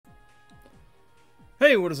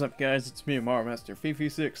Hey, what is up guys, it's me, Marmaster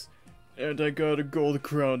Fifi6, and I got a gold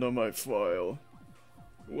crown on my file.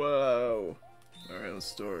 Wow. Alright, let's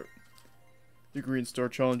start. The Green Star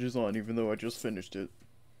Challenge is on, even though I just finished it.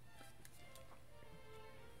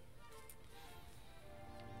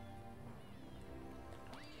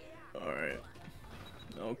 Alright.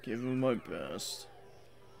 I'll give him my best.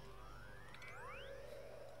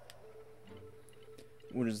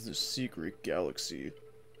 What is this secret galaxy?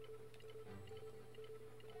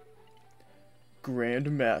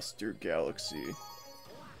 Grandmaster Galaxy.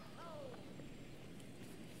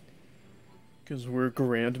 Because we're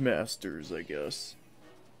Grandmasters, I guess.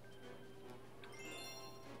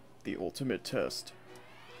 The ultimate test.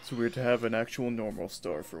 It's weird to have an actual normal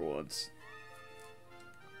star for once.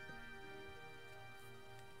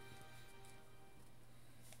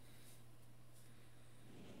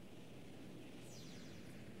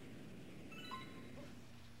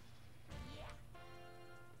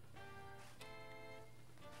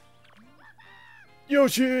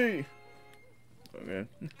 Yoshi! Okay.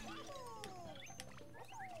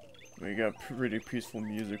 We got pretty peaceful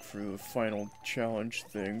music for the final challenge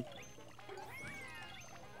thing.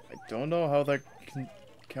 I don't know how that can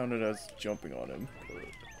counted as jumping on him, but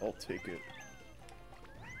I'll take it.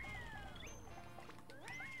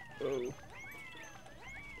 Oh.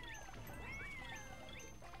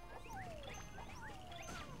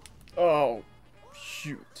 Oh,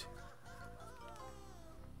 shoot.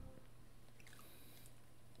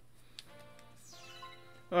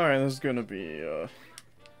 Alright, this is gonna be, a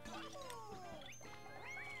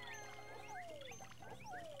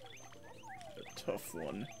tough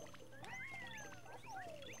one.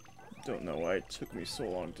 Don't know why it took me so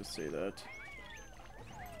long to say that.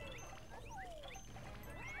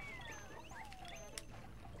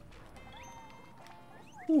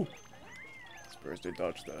 Whew. Surprised I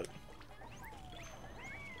dodged that.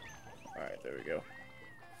 Alright, there we go.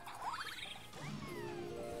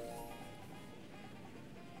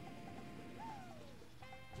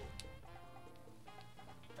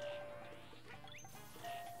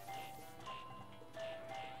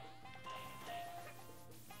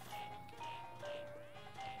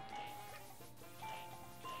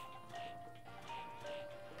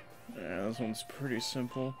 Yeah, this one's pretty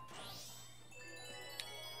simple.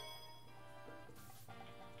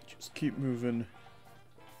 Just keep moving.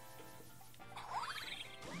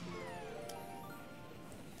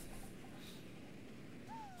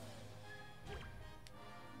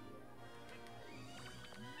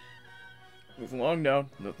 Move along now.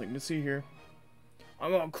 Nothing to see here.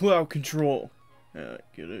 I'm on cloud control. Yeah,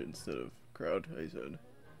 get it instead of crowd, I said.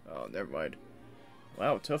 Oh, never mind.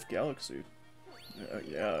 Wow, tough galaxy.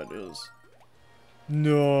 Yeah, it is.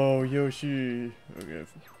 No, Yoshi. Okay.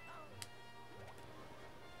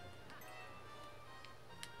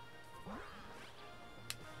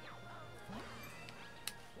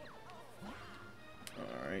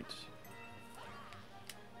 Alright.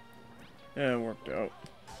 Yeah, it worked out.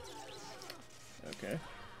 Okay.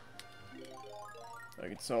 I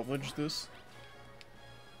can salvage this.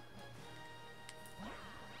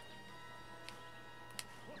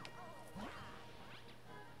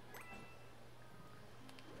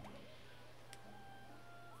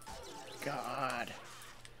 God.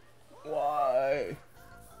 Why?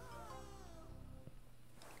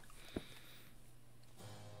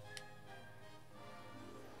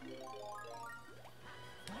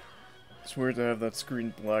 It's weird to have that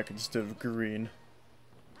screen black instead of green.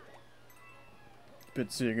 Been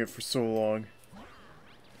seeing it for so long.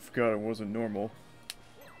 Forgot it wasn't normal.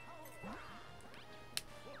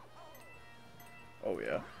 Oh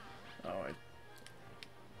yeah. Alright.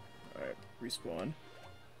 Alright, respawn.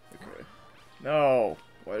 Okay. No!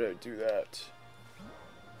 Why did I do that?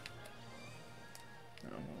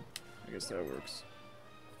 Oh well, I guess that works.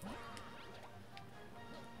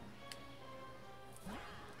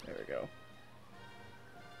 There we go.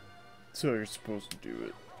 So you're supposed to do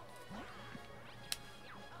it.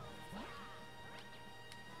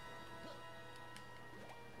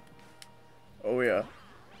 Oh yeah.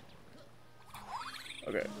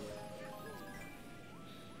 Okay.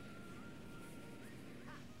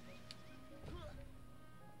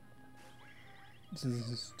 This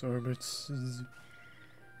is Starbits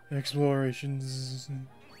explorations.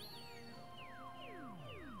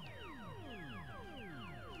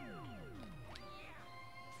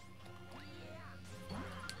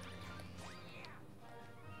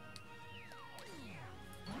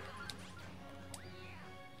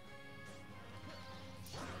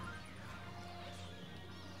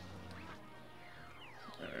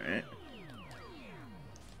 Alright.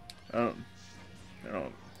 I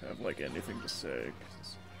don't have like anything to say.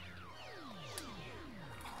 'Cause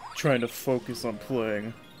trying to focus on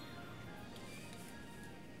playing.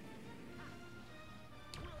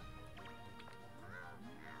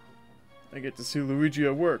 I get to see Luigi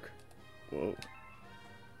at work. Whoa.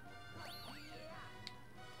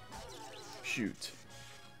 Shoot.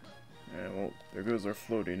 Yeah, well, there goes our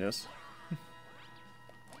floatiness.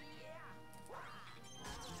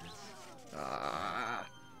 Ah!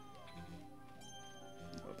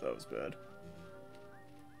 Oh, that was bad.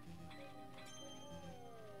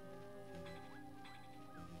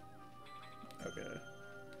 Okay.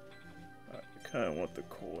 I kinda want the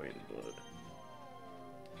coin, but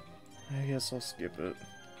I guess I'll skip it.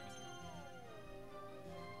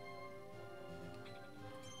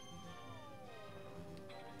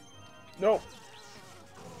 Nope.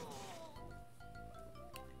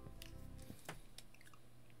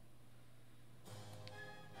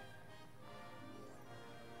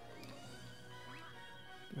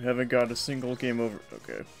 We haven't got a single game over.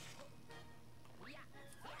 Okay.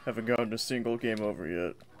 Haven't gotten a single game over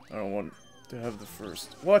yet. I don't want to have the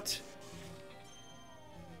first. What?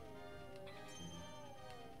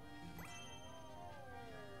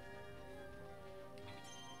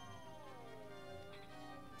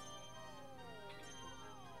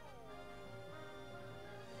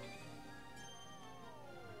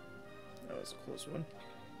 That was a close one.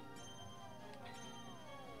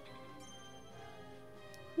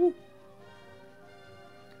 Woo.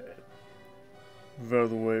 Okay. Move out of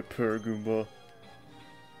the way, Paragoomba.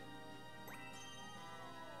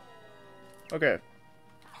 Okay.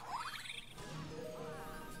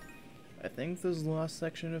 I think this is the last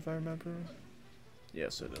section, if I remember.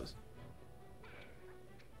 Yes, it is.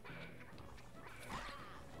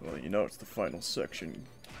 Well, you know it's the final section,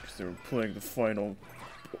 because they were playing the final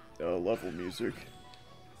level music.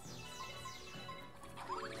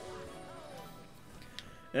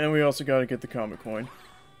 And we also gotta get the comic coin.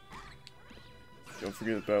 Don't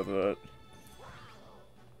forget about that.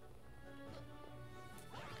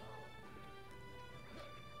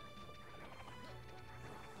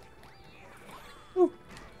 Woo.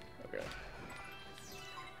 Okay.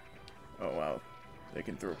 Oh wow. They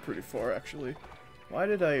can throw pretty far, actually. Why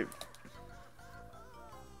did I...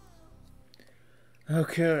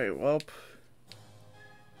 Okay, well...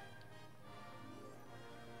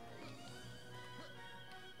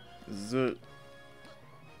 This is it.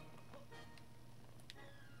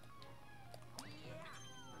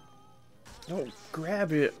 No,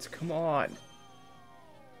 grab it! Come on!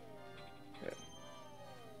 Okay.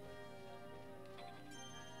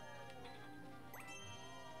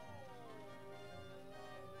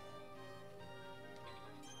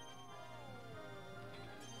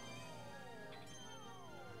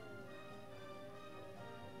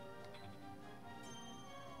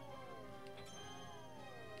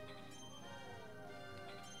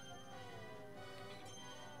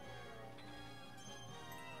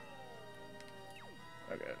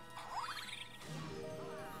 Okay.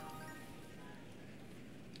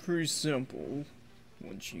 Pretty simple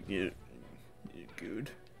once you get it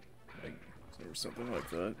good, like, or something like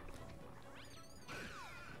that.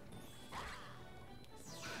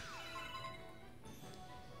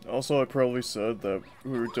 Also, I probably said that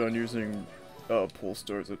we were done using pull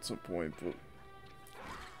stars at some point, but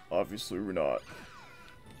obviously we're not.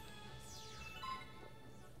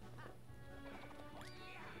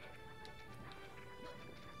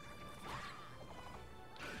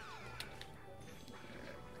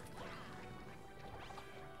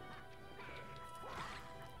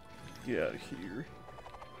 Get out of here.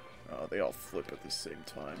 Oh, they all flip at the same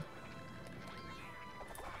time.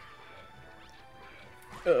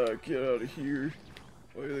 Get out of here.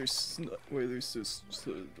 Why are they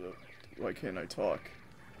why can't I talk?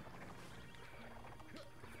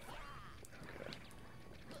 Okay.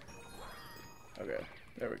 Okay,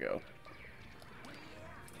 there we go.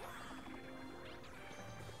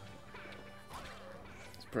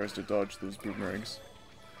 Surprised to dodge those boomerangs.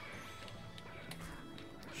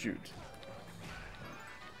 Shoot.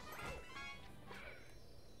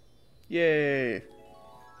 Yay!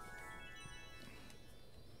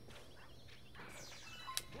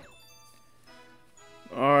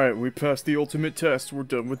 Alright, we passed the ultimate test. We're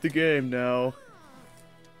done with the game now.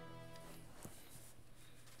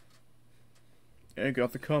 And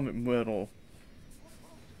got the comment medal.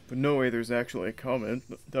 But no way there's actually a comment.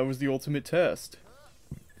 That was the ultimate test.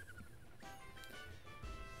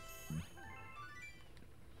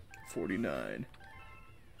 $49.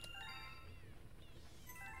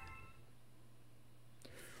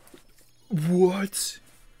 What?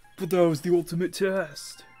 But that was the ultimate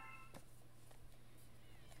test.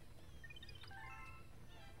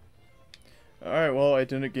 Alright, well, I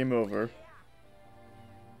didn't game over.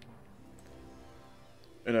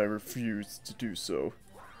 And I refuse to do so.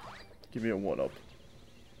 Give me a 1-up.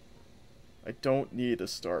 I don't need a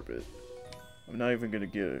star bit. I'm not even gonna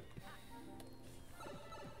get it.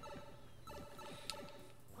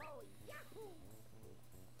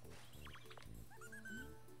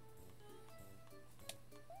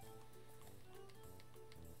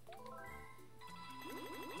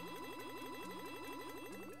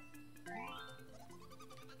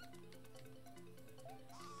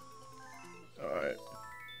 Alright.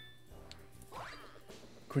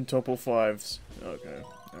 Quintuple 5s. Okay,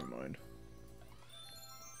 never mind.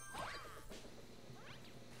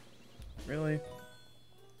 Really?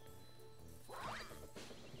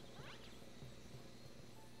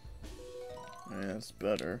 Yeah, that's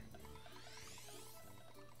better.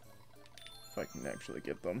 If I can actually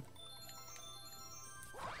get them.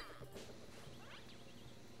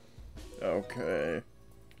 Okay.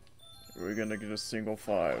 We're gonna get a single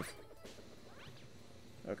 5.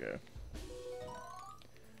 Okay.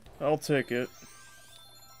 I'll take it.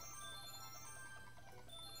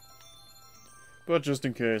 But just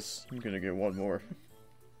in case, I'm gonna get one more.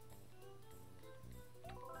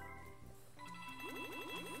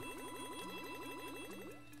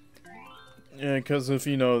 Yeah, because if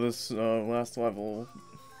you know this last level,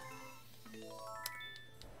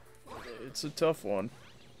 it's a tough one.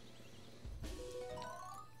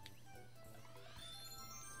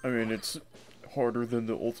 I mean, it's harder than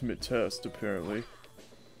the ultimate test, apparently.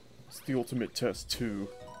 It's the ultimate test, too.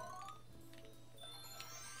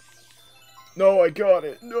 No, I got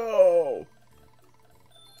it! No!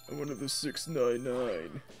 I wanted the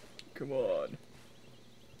 699. Come on.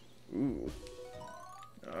 Ooh.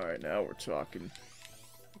 Alright, now we're talking.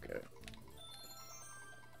 Okay.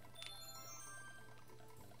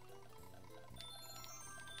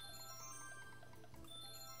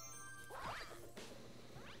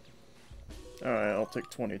 Alright, I'll take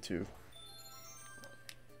 22.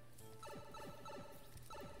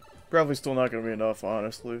 Probably still not gonna be enough,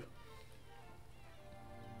 honestly.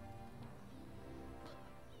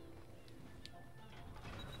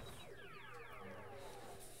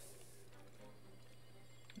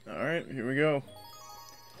 Alright, here we go.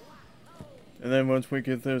 And then once we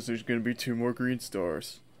get this, there's gonna be 2 more green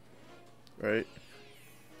stars. Right?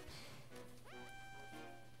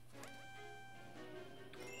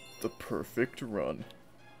 The perfect run.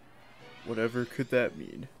 Whatever could that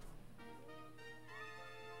mean?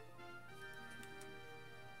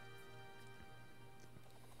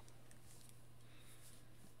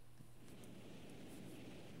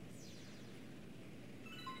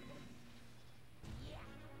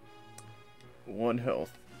 One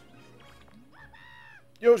health.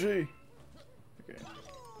 Yoshi! Okay.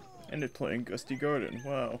 And it's playing Gusty Garden.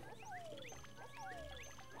 Wow.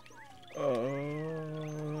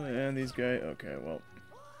 And these guys. Okay, well.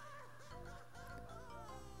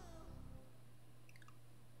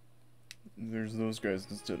 There's those guys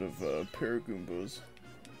instead of Paragoombas.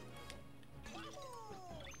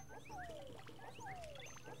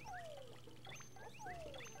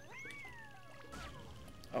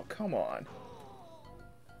 Oh, come on.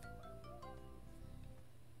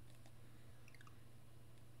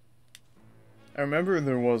 I remember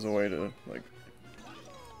there was a way to, like,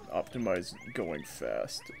 optimize going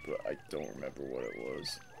fast, but I don't remember what it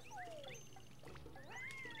was.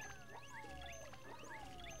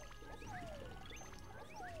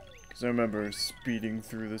 Because I remember speeding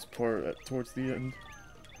through this part towards the end,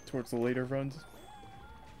 towards the later runs.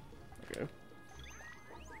 Okay.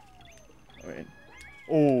 I mean,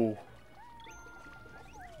 oh.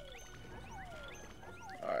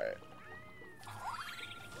 Alright.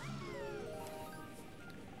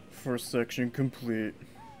 First section complete.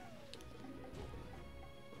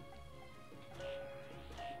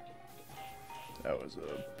 That was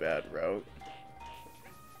a bad route.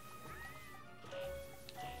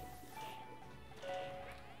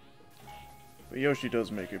 But Yoshi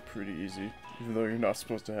does make it pretty easy, even though you're not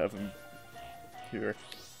supposed to have him here.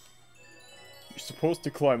 You're supposed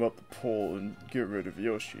to climb up the pole and get rid of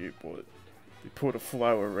Yoshi, but they put a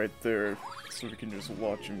flower right there so we can just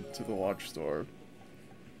launch him to the launch star.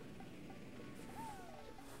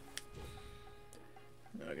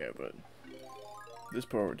 Okay, but this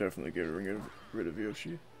part we're definitely getting rid of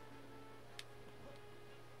Yoshi.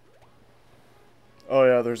 Oh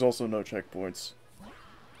yeah, there's also no checkpoints.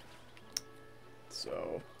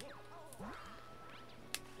 So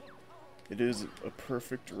it is a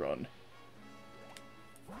perfect run.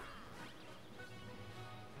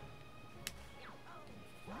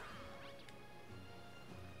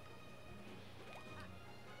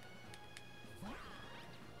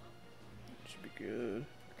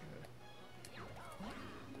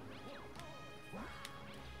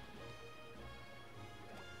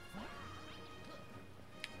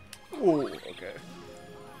 Oh, okay.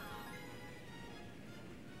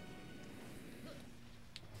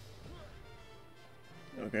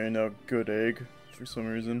 Okay, now good egg for some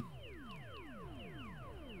reason.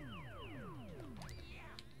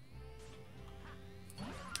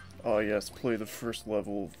 Oh yes, play the first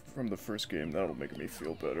level from the first game. That'll make me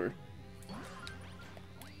feel better.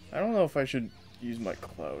 I don't know if I should use my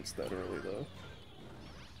clouds that early though.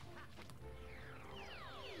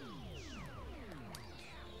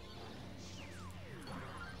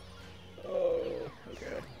 Oh,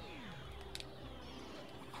 okay.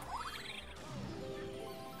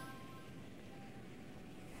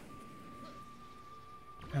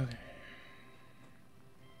 Okay.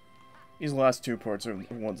 These last two parts are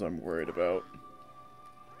the ones I'm worried about.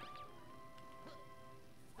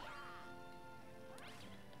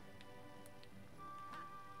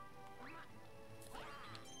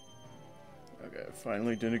 Okay,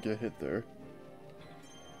 finally didn't get hit there.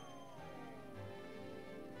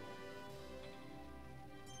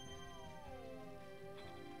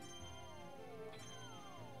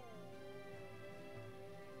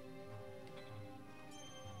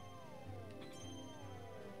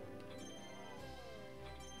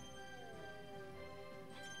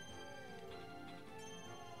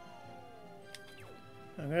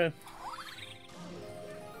 Okay.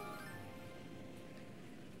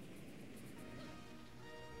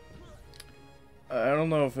 I don't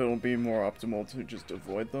know if it'll be more optimal to just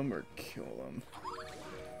avoid them or kill them.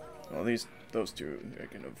 Well, those two I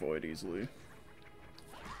can avoid easily.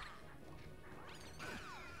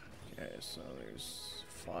 Okay, so there's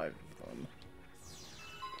 5 of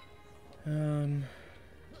them.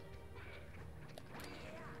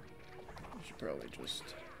 I should probably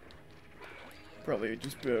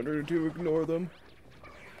just better to ignore them.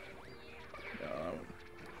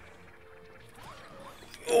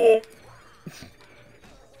 Oh!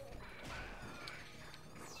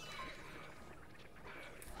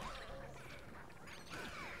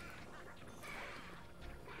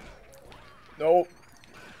 No.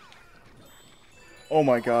 Oh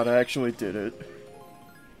my god, I actually did it.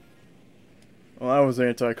 Well, that was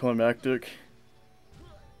anticlimactic.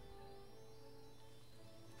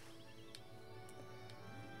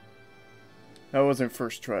 That wasn't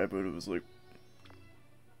first try, but it was like...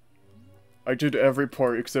 I did every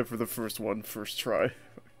part except for the first one, first try.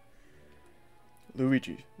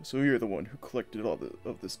 Luigi, so you're the one who collected all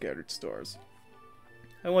of the scattered stars.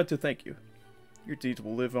 I want to thank you. Your deeds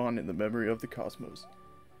will live on in the memory of the cosmos.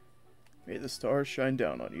 May the stars shine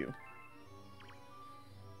down on you.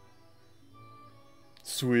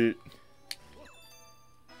 Sweet.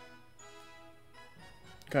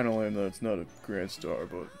 Kinda lame that it's not a grand star,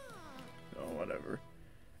 but... oh, whatever.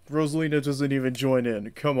 Rosalina doesn't even join in.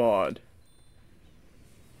 Come on.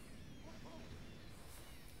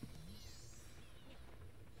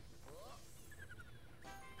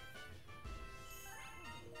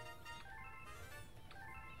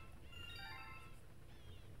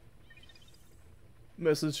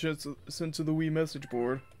 Message sent to the Wii message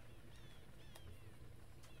board.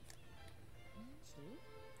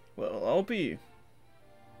 Well, I'll be.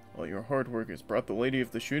 All your hard work has brought the Lady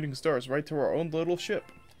of the Shooting Stars right to our own little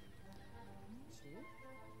ship.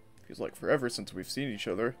 Feels like forever since we've seen each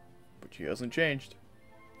other, but she hasn't changed.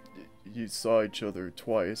 You saw each other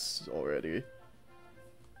twice already.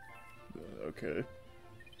 Okay.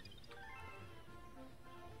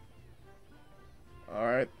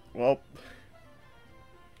 Alright, well...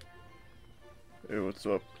 hey, what's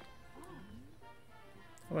up?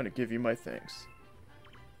 I'm gonna give you my thanks.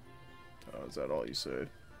 Oh, is that all you said?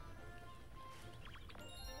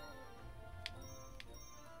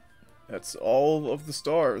 That's all of the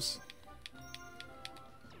stars.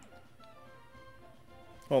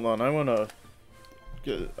 Hold on, I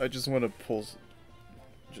just wanna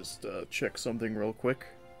check something real quick.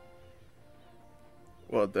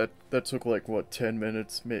 Well, that took like, what, 10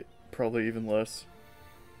 minutes? Probably even less.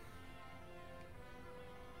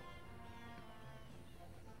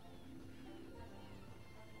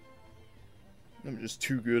 I'm just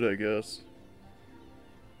too good, I guess.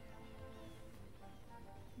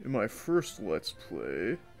 In my first Let's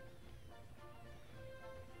Play...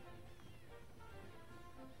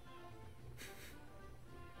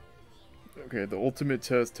 okay, the ultimate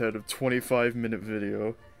test had a 25-minute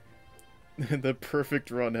video. The perfect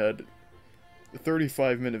run had a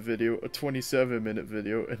 35-minute video, a 27-minute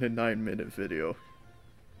video, and a 9-minute video.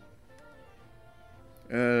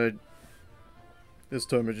 This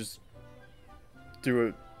time I just do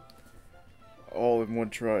it all in one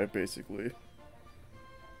try, basically.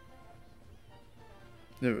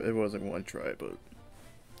 It wasn't one try, but...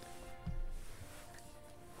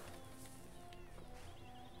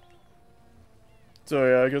 So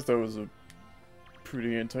yeah, I guess that was a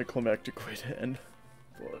pretty anticlimactic way to end.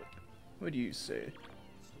 But what do you say?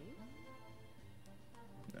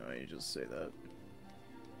 No, you just say that.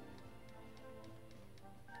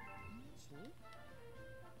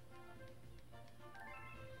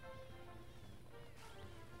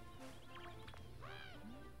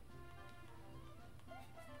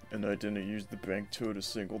 And I didn't use the bank toad a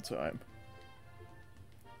single time.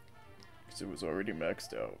 Because it was already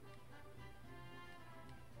maxed out.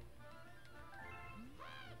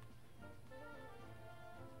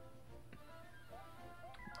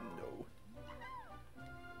 No.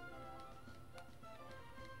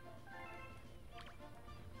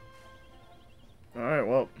 Alright,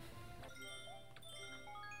 well.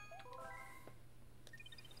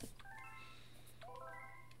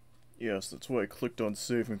 Yes, that's why I clicked on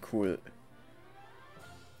save and quit.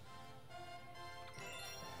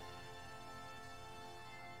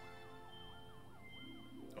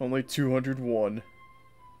 Only 201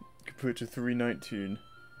 compared to 319.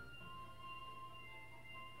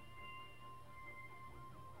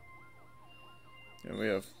 And we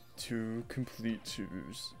have 2 complete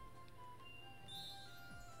 2s.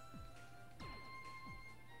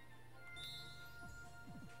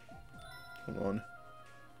 Hold on.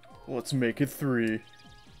 Let's make it 3.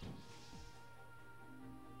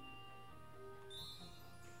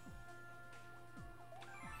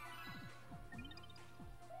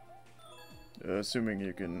 Assuming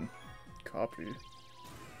you can copy.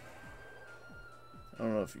 I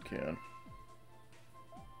don't know if you can.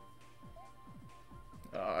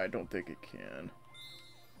 I don't think it can.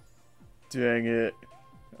 Dang it.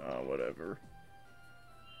 Whatever.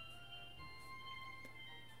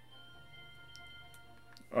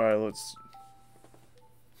 Alright, let's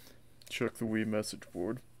check the Wii message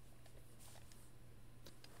board.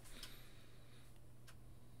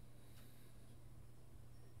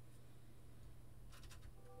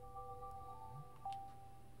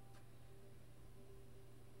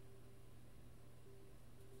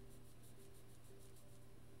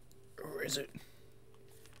 Where is it?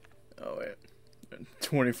 Oh, wait.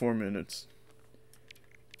 24 minutes.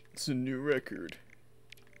 It's a new record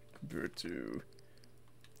compared to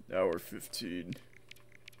hour 15.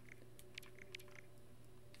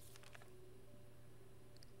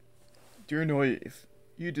 Dear Noyave,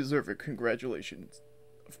 you deserve a congratulations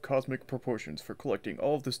of cosmic proportions for collecting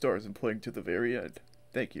all of the stars and playing to the very end.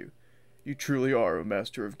 Thank you. You truly are a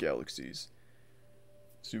master of galaxies.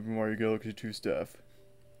 Super Mario Galaxy 2 staff.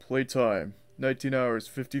 Playtime, 19 hours,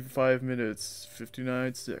 55 minutes,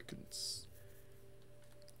 59 seconds.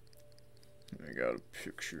 I got a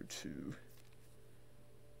picture too.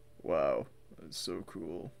 Wow, that's so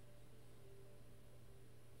cool.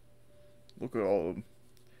 Look at all of them.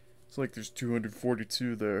 It's like there's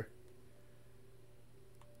 242 there.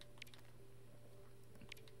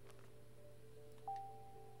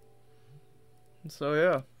 So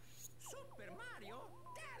yeah. Super Mario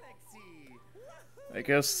Galaxy. I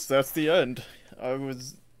guess that's the end. I'm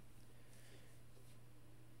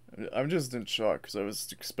just in shock because I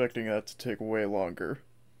was expecting that to take way longer.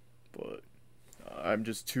 But I'm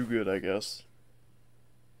just too good, I guess.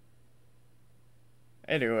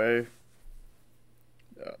 Anyway,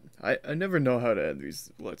 I never know how to end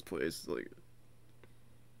these Let's Plays. Like,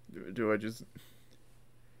 do I just...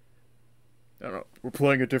 I don't know. We're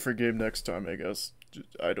playing a different game next time, I guess.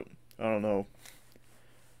 I don't know.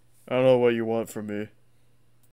 I don't know what you want from me.